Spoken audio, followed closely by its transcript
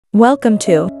Welcome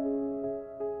to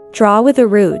Draw with a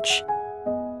Rouge.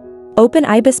 Open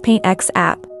Ibis Paint X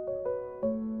app.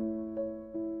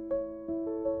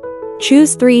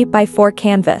 Choose 3x4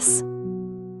 canvas.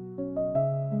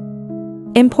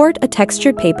 Import a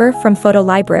textured paper from photo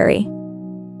library.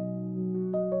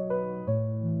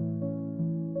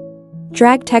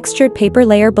 Drag textured paper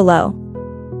layer below.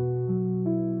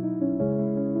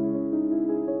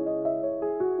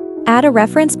 Add a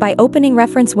reference by opening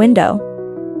reference window.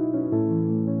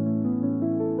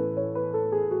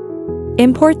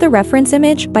 Import the reference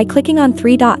image by clicking on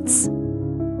 3 dots.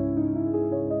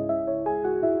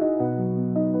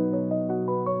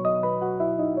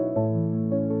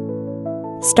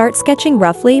 Start sketching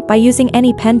roughly by using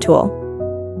any pen tool.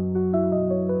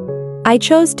 I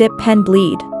chose Dip Pen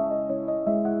Bleed.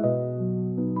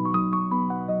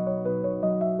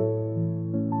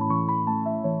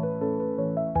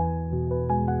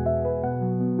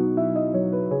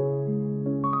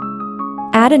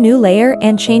 Add a new layer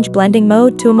and change blending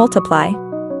mode to a multiply.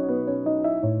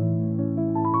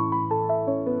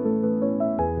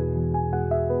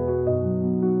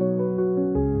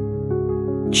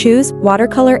 Choose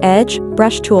Watercolor Edge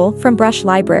brush tool from brush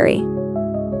library.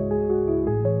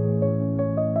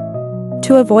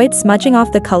 To avoid smudging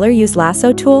off the color, use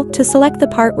lasso tool to select the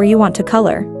part where you want to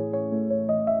color.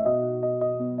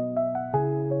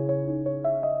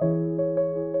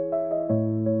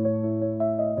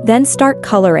 Then start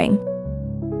coloring.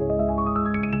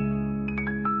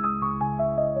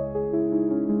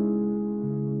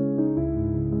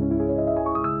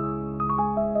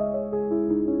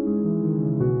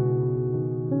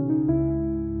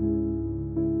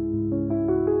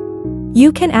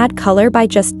 You can add color by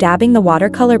just dabbing the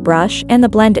watercolor brush and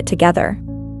blend it together.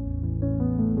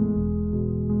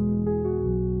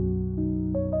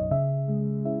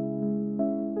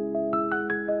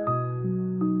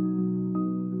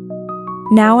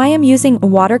 Now I am using a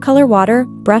watercolor water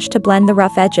brush to blend the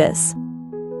rough edges.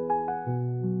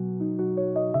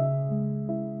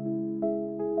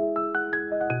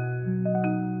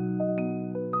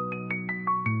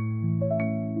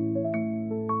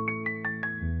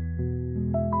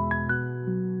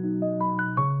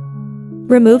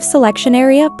 Remove selection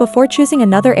area before choosing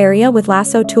another area with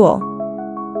lasso tool.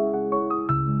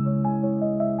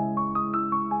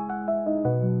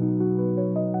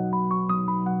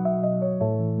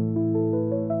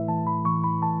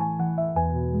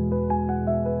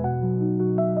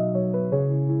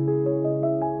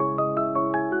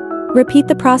 Repeat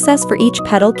the process for each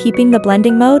petal, keeping the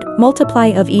blending mode, multiply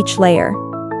of each layer.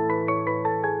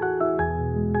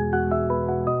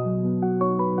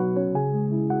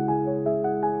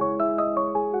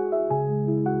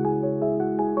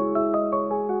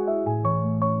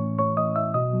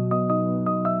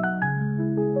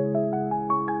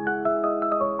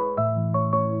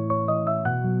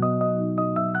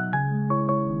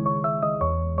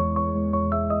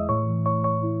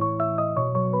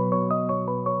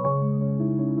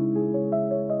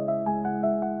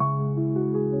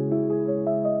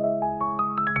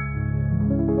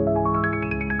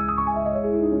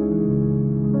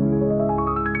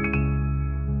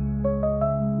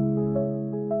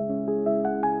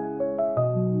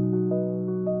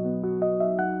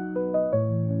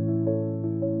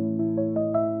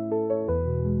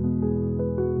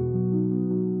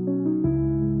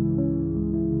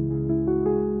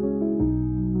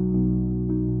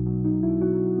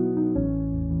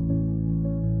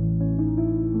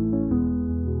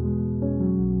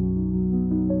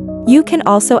 You can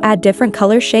also add different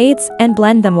color shades and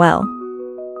blend them well.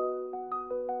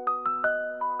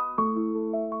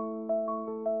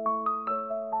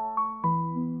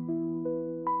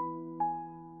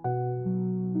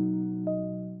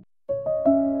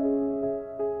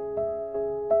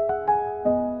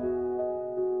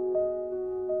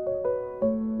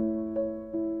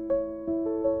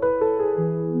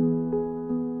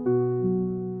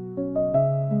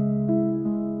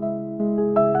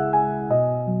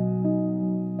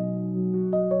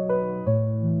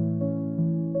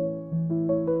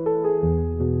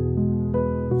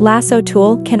 Lasso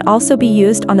tool can also be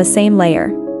used on the same layer.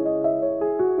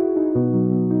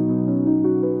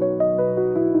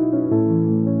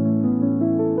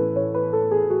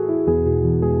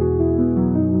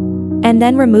 And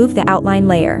then remove the outline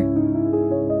layer.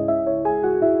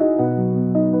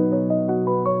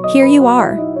 Here you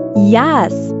are.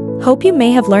 Yes. Hope you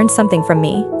may have learned something from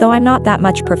me, though I'm not that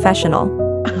much professional.